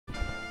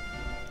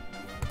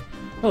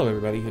Hello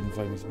everybody, Hidden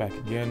Flame is back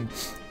again.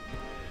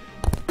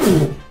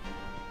 Oh,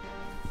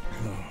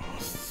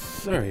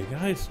 sorry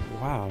guys.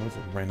 Wow, that was a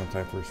random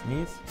time for a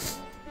sneeze.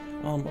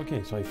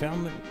 Okay, so I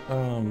found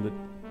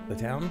the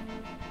town.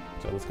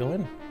 So let's go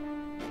in.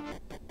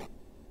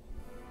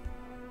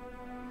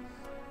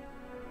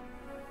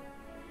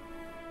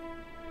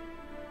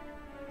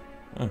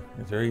 Huh,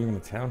 is there even a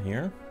town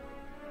here?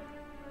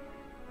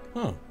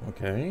 Huh,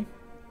 okay.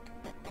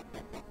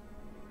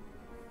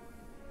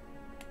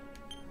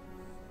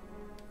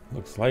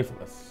 Looks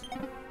lifeless.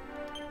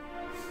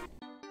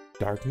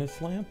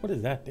 Darkness lamp? What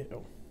does that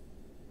do?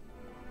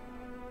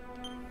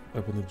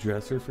 Open the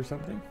dresser for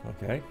something?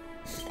 Okay.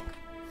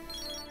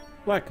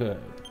 Black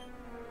hood.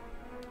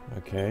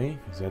 Okay,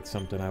 is that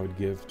something I would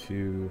give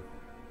to...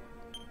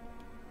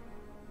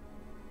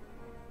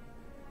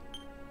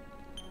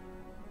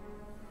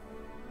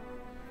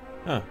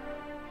 Huh.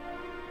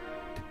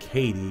 To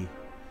Katie.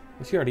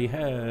 She already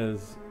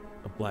has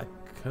a black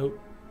coat.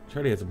 She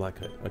already has a black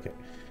hood. Okay.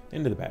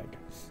 Into the bag.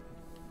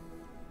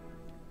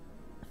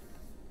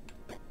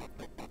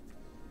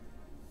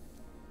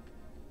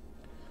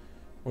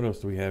 What else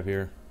do we have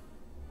here?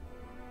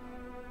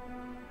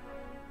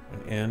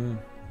 An inn.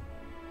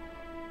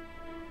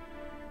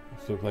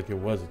 This looked like it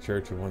was a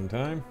church at one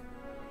time.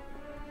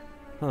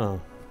 Huh.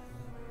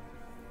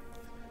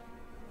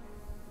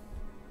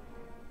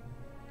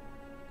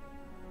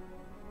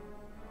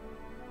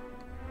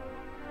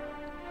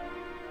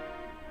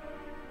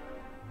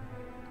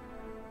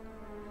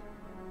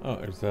 Oh,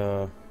 there's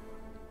a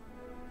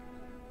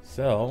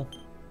cell.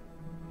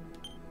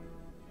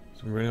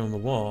 Some right on the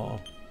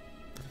wall.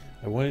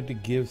 I wanted to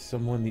give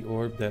someone the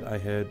orb that I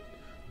had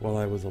while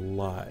I was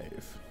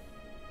alive.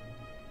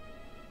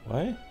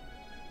 What?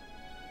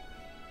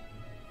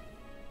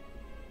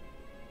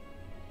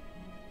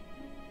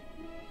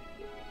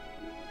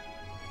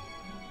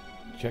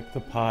 Check the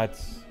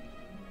pots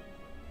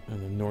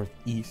in the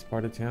northeast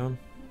part of town.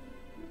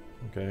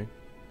 Okay.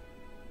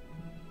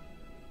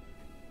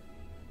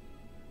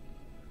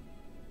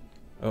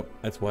 Oh,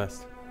 that's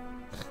west.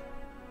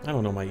 I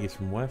don't know my east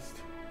from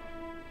west.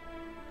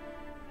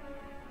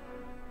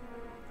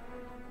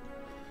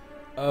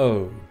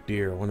 Oh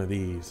dear, one of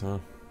these, huh?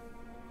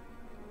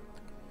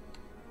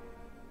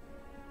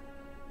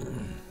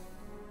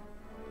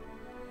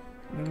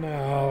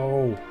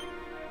 No.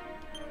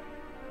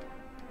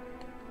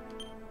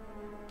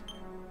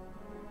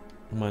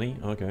 Money?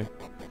 Okay.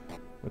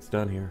 What's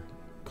down here?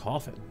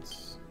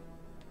 Coffins.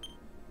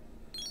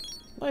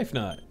 Life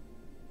knot.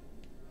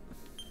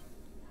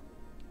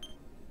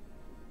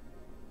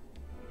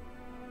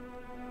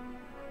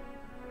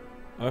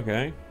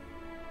 Okay.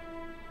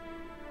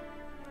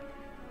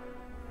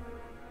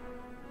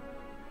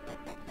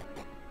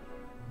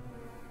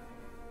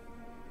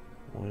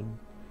 One,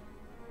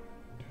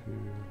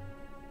 two,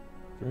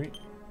 three.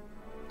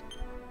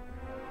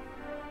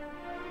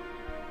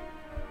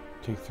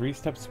 Take 3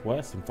 steps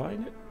west and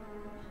find it.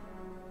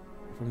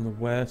 From the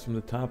west, from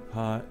the top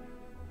pot,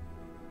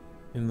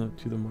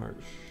 to the marsh.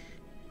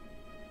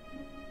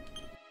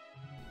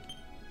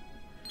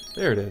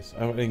 There it is.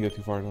 I didn't go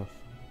too far enough.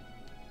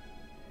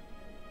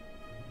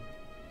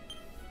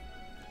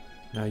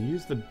 Now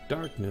use the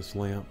darkness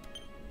lamp.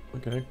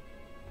 Okay.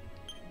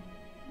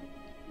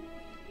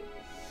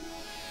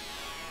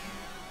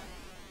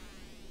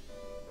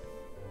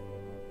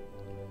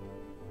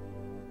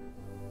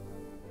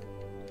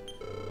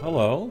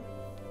 Hello?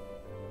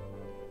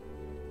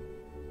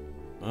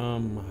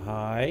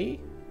 Hi?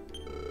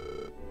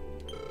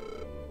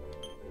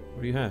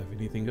 What do you have?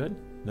 Anything good?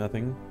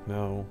 Nothing?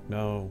 No,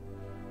 no.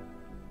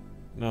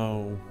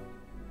 No.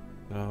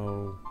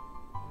 No.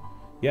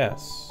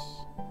 Yes.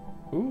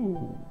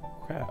 Ooh,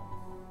 crap.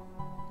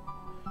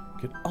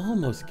 Could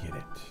almost get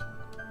it.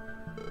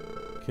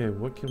 Okay,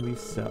 what can we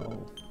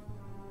sell?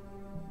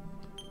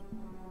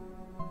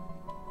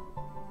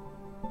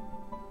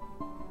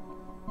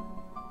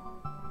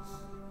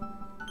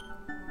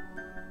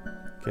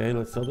 Okay,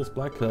 let's sell this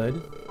black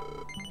hood.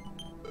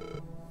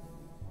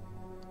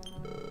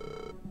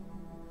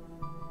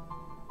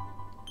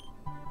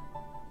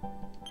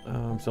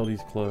 Sell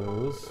these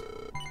clothes.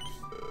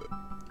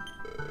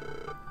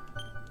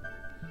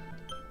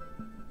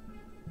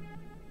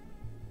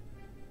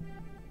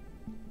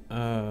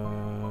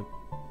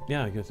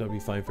 Yeah, I guess that'll be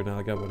fine for now.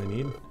 I got what I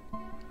need.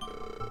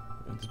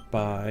 Let's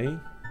buy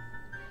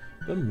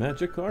the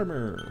magic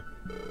armor.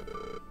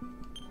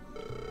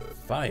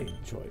 Fine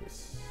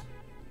choice.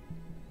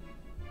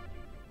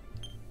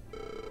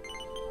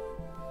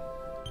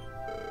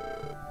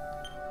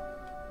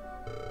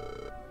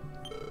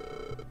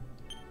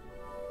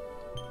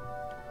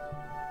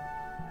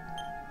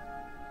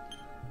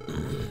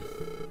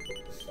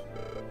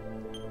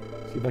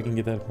 See if I can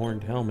get that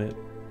horned helmet.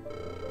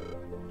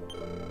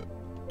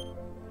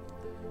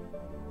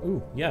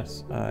 Ooh,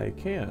 yes, I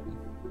can.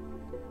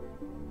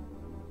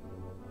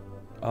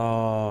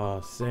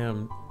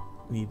 Sam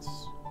needs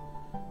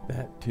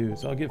that too,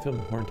 so I'll give him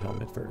the horned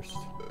helmet first.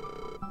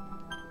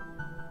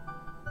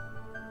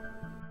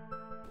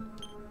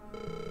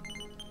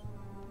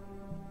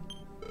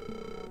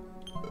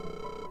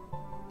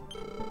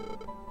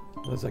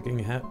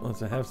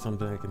 Unless I have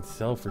something I can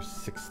sell for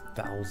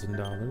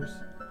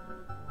 $6,000.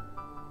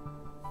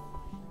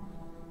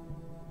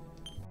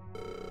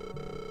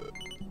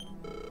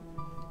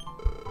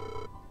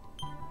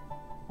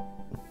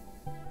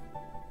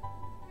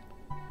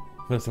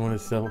 Unless I want to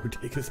sell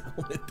Ortega's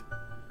helmet.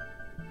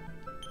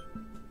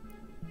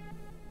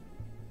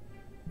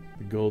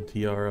 The gold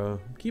tiara.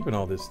 I'm keeping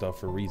all this stuff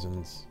for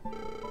reasons.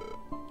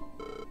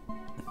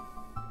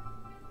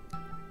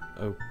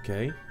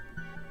 Okay.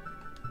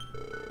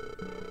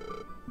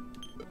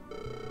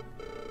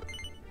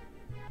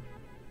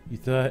 You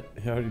thought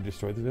how to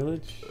destroy the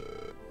village?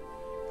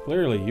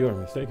 Clearly you are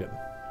mistaken.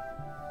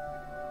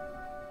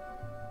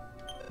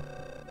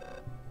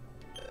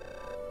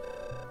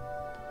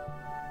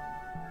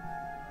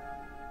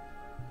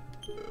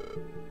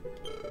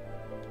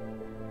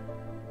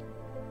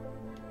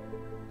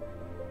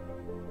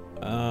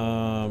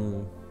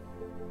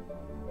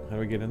 How do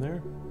we get in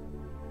there?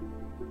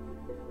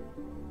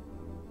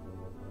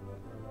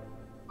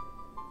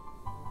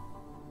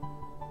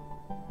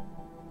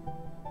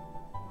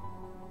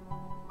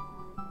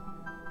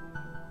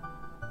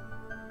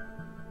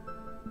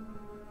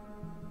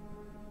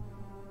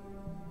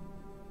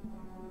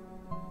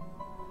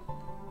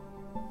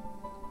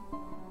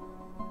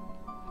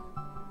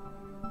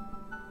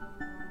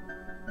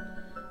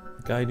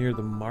 Guy near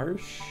the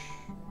marsh?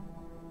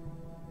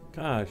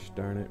 Gosh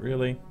darn it,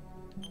 really?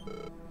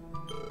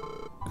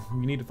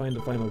 You need to find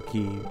the final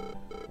key.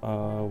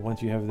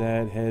 Once you have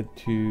that, head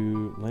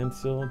to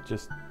Landsill,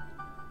 just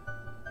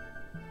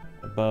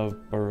above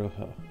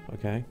Baruha,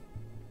 okay?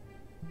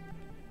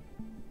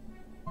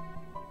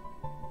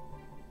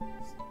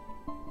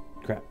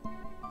 Crap.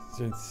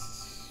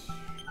 Since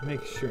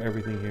make sure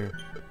everything here.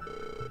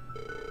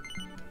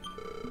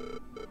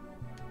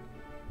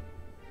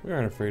 We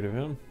aren't afraid of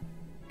him.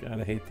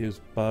 Gotta hate those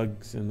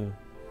bugs in the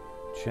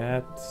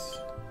chats.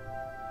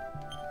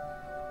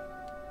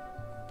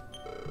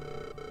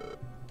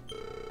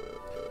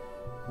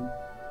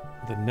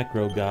 The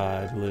Necro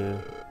God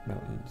live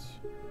mountains.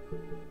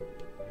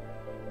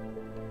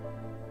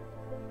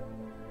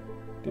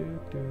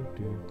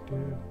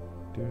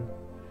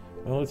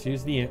 Well, let's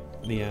use the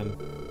end.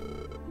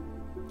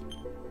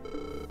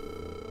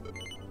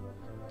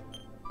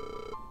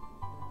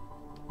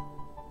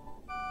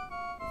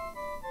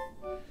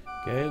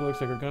 Okay, looks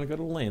like we're gonna go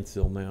to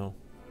Landsill now.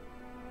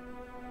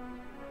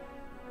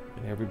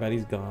 And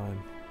everybody's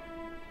gone.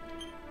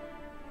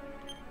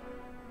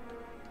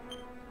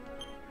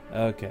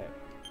 Okay.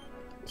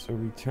 So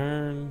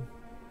return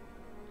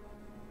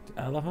to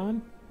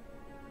Alahan?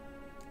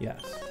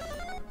 Yes.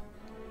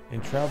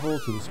 And travel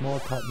to the small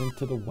continent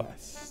to the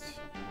west.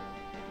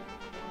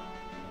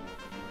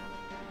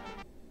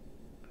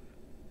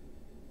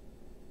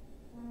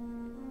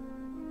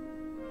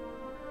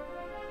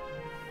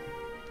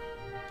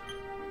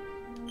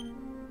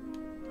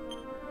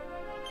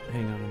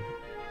 Hang on.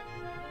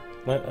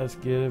 Let us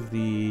give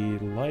the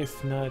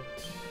life nut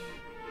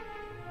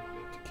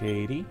to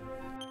Katie.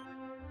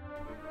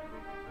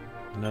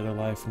 Another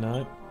life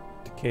nut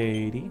to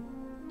Katie.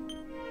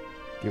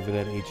 Give her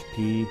that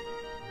HP.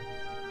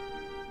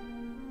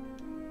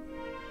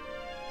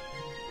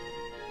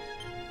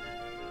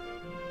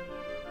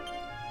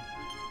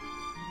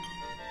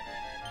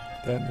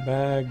 That in the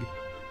bag.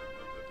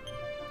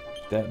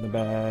 That in the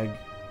bag.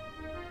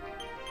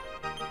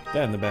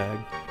 That in the bag.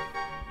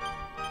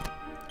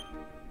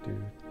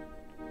 Dude.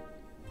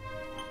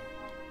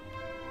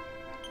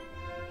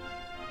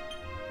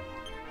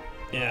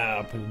 Yeah,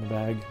 I'll put it in the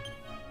bag.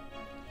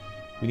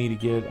 We need to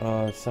get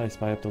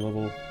Sci-Spy up to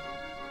level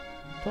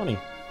 20.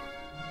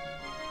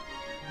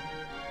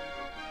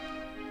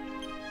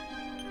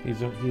 He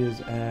is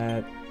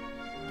at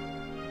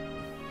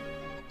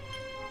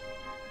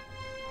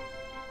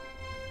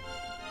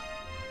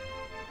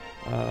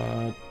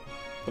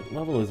what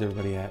level is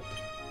everybody at?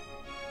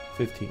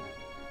 15.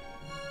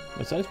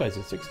 Oh, Sci-Spy's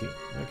at 16.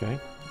 Okay.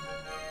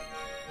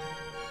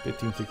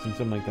 15, 16,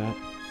 something like that.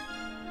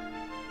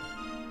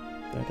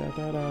 Da da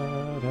da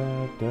da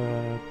da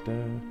da da.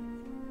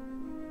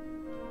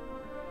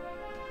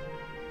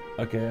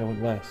 Okay, I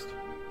went west.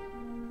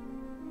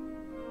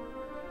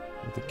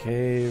 With the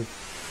cave,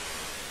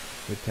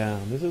 the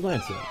town. This is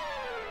Landsill.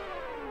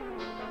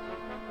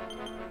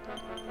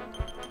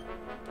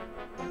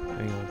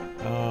 Hang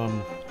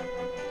on.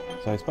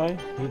 Sci-Spy?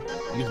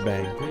 Use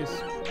bag,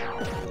 please.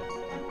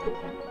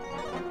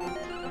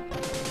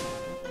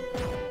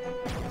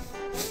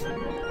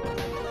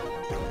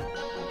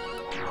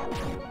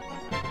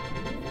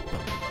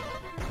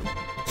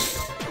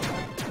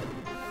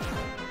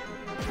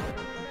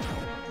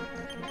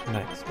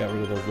 Nice, got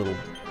rid of those little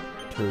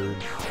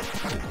turds.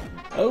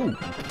 Oh!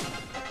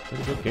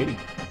 Look at Katie.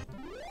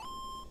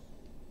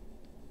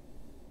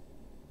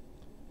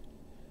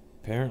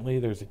 Apparently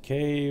there's a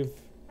cave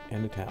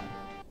and a town.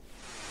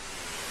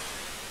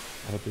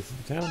 I hope this is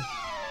the town.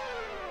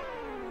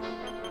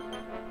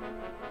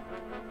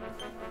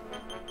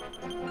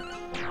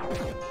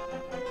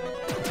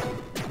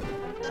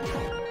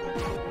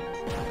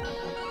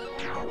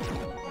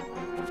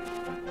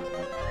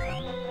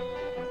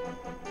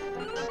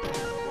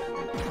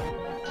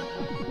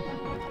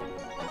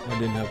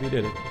 didn't help you,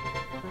 did it?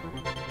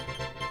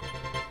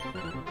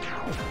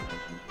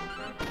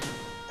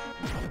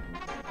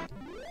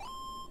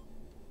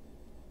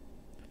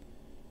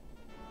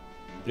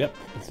 Yep,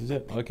 this is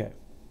it. Okay.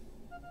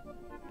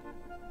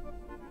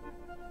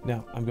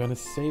 Now, I'm going to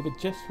save it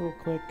just real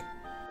quick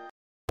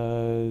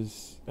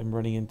because I'm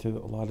running into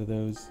a lot of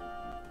those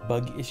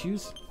bug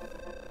issues.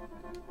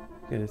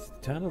 Okay, it's the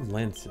town of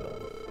Lancel.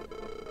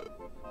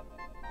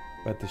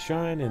 But the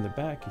shrine in the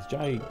back is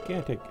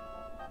gigantic.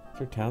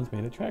 It's our town's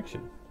main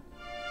attraction.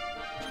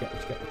 What you got,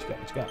 what you got, what you got,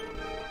 what you got?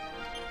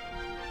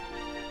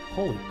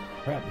 Holy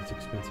crap, that's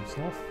expensive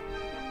stuff.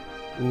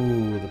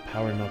 Ooh, the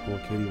power knuckle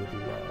Katie would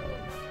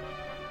love.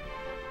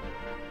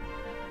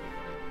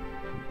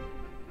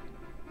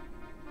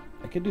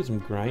 I could do some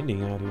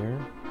grinding out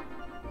here.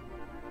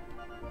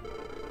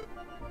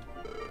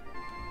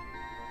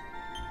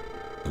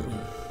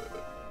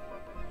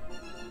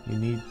 You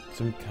need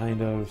some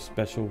kind of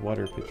special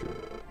water pitcher.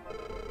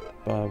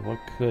 But what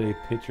could a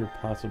pitcher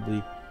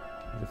possibly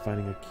be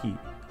finding a key?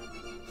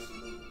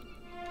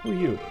 Who are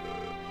you?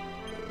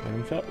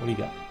 Item shop? What do you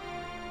got?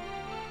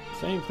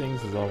 Same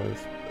things as always.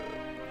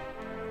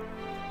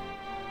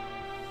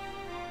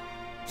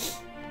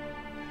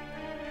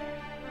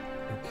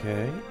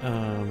 Okay,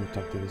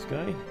 talk to this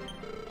guy.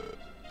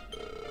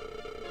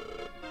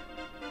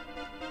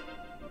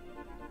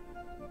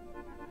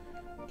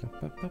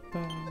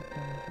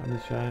 I'm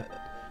the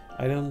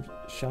item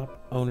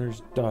shop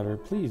owner's daughter.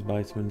 Please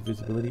buy some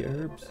invisibility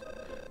herbs.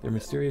 Their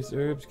mysterious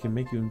herbs can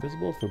make you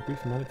invisible for a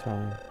brief amount of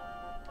time.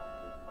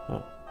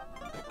 Oh.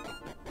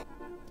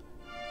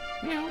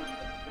 Meow.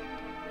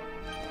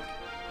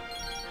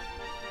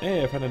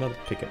 Hey, I found another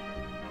ticket.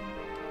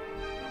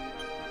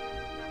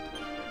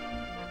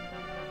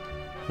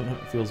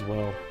 Feels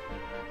well.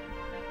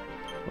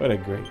 What a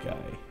great guy.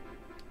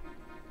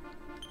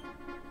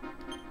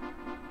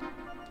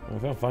 I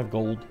found 5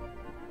 gold.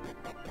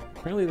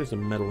 Apparently there's a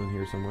metal in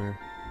here somewhere.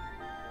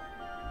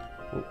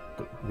 Oh,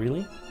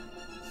 really?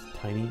 This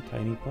tiny,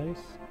 tiny place?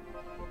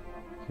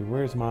 Okay,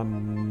 where's my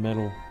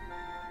metal?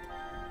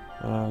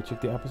 Check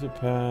the opposite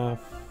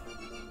path.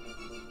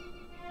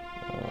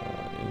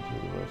 Into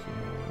the western.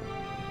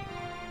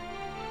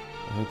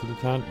 Head to the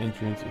town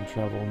entrance and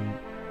travel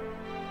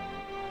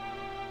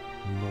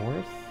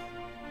north?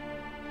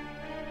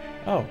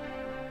 Oh.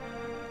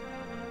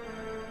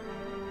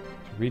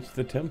 To reach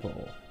the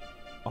temple.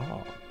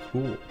 Ah,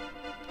 cool.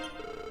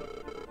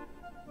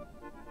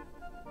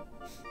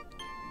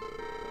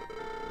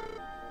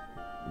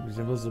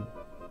 Resembles a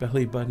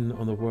belly button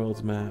on the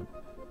world's map,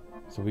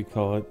 so we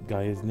call it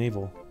Gaia's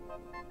navel.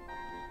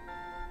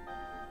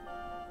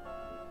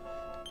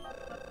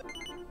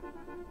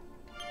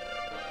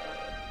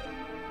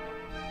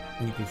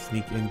 You can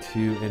sneak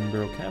into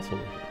Edinburgh Castle.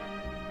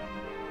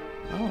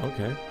 Oh,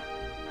 okay.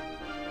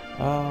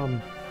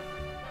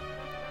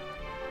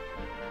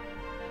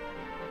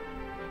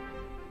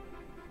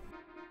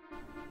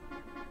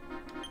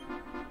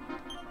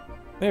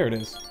 There it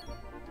is.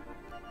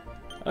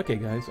 Okay,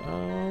 guys,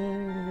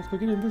 let's go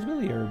get an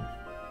invisibility herb.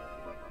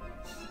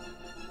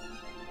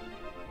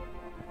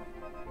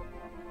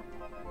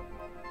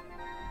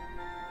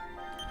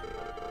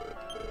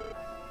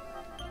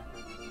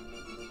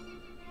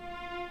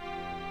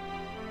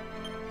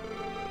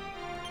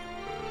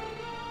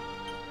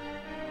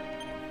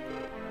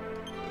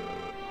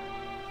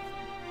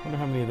 Wonder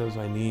how many of those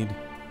I need.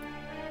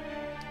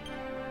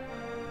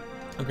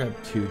 I'll grab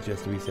 2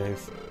 just to be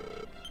safe.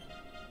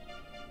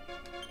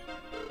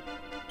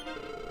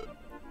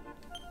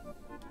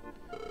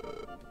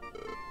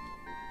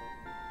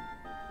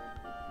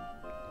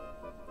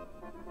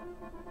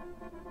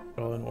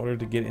 Well, in order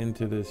to get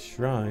into this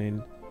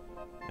shrine,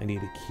 I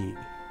need a key.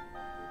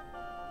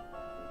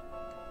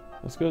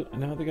 Let's go.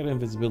 Now that I got an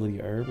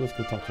invisibility herb, let's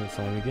go talk to the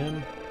slime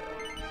again.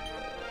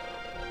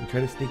 And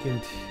try to sneak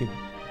into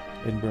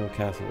Edinburgh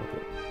Castle with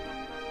it.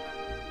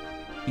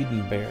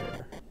 Eden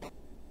Bear.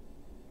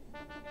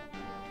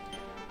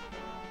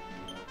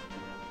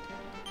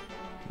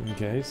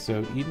 Okay,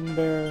 so Eden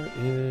Bear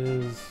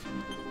is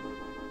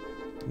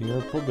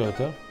near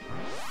Pogota.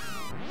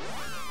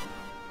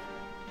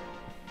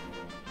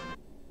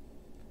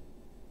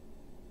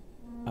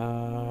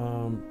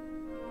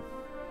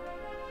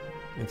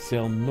 And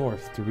sail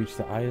north to reach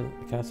the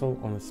castle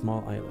on a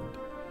small island.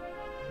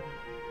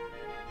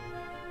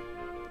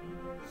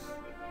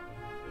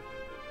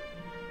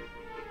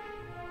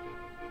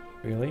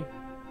 Really?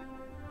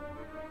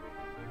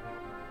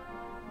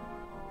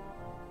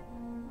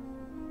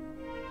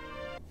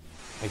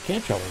 I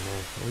can't travel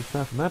north, at least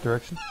not from that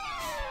direction.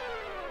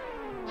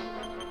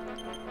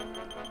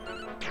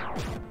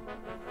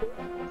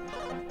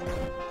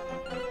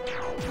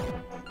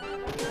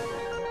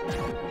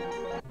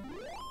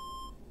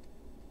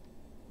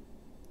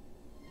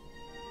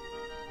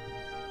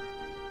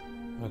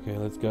 Okay,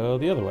 let's go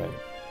the other way.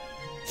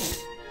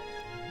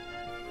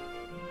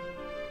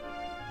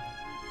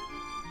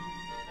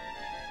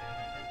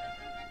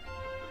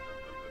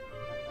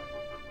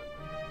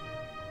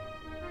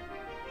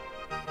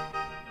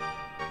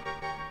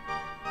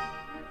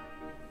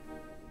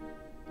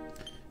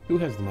 Who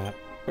has the map?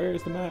 Where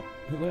is the map?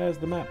 Who has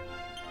the map?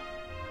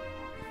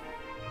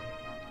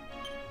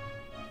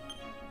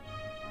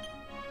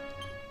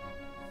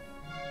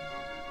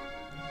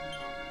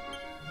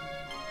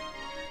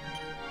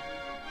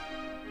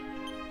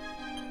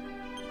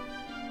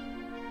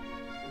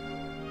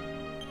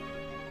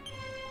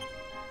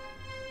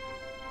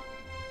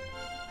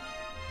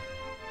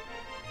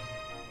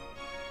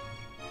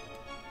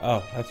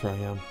 Oh, that's where I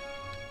am.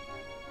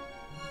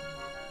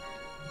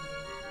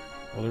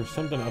 Well, there's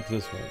something up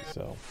this way,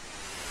 so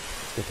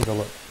let's go take a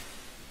look.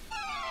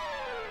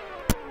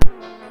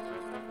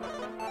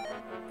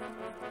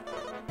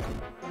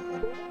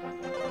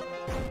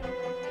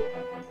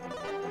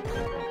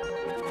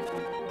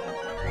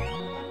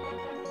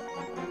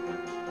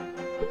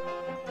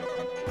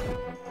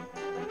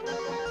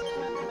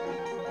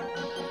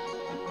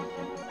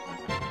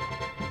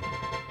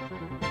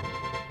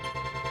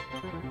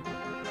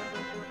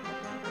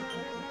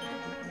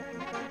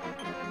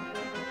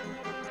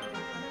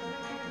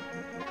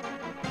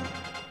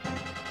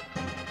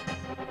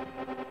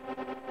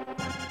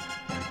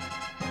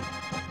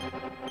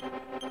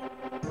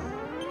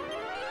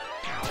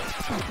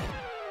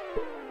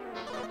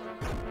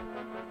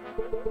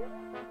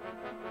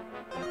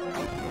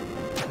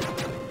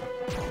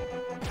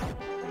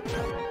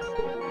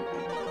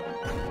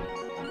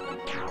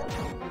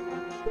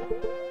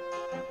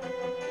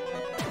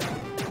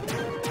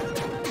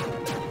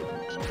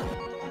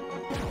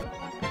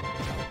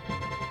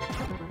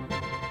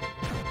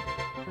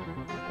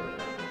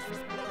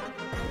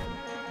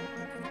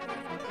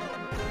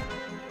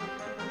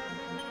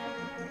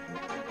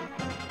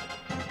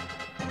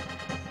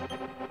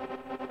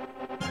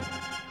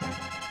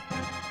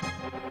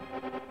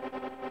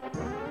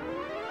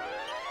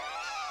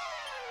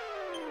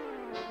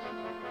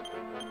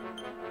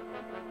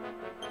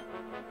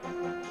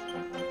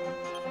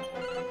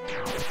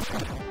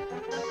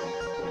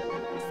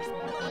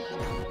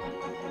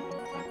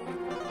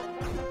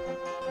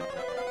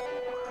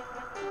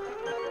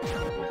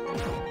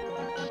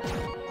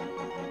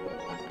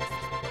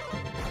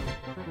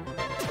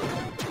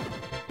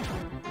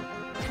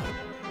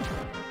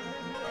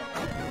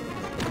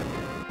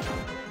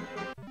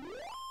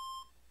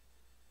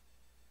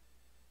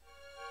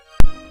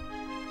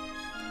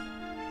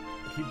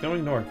 Keep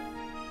going north.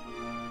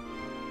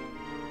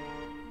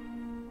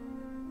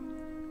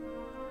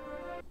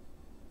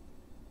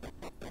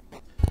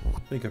 I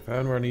think I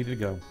found where I needed to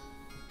go.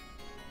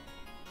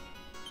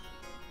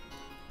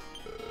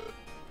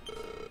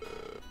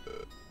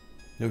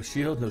 No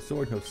shield, no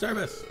sword, no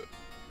service!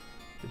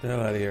 Get the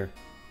hell out of here.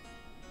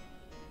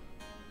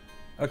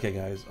 Okay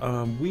guys,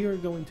 we are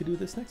going to do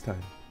this next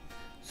time.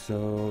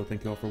 So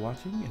thank you all for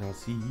watching, and I'll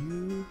see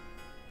you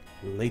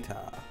later.